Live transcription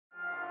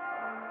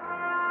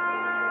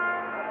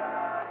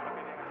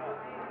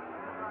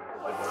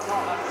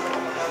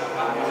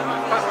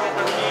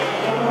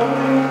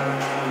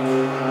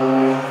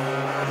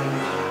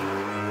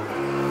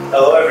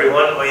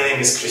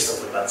is Krzysztof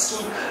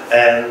Urbański,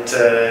 and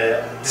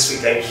this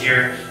week I'm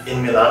here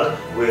in Milan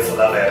with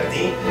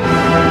Verdi.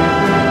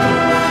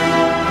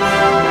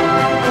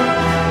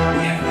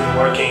 We have been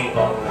working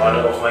on one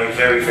of my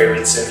very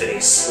favorite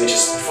symphonies, which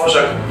is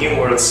Dvořák New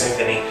World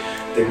Symphony,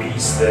 the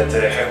piece that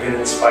have been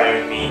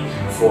inspiring me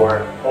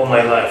for all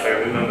my life.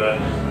 I remember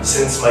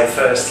since my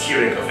first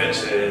hearing of it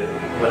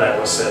when I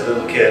was a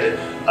little kid,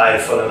 I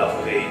fell in love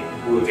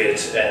with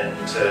it, and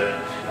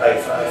I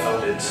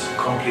found it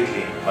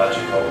completely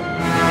magical.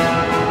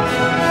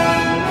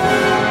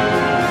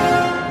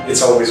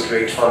 It's always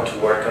great fun to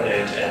work on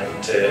it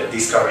and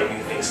discover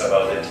new things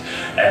about it,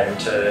 and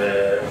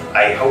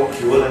I hope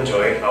you will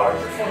enjoy our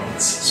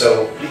performance.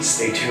 So please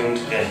stay tuned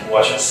and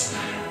watch us,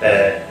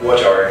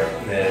 watch our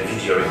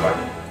video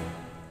recording.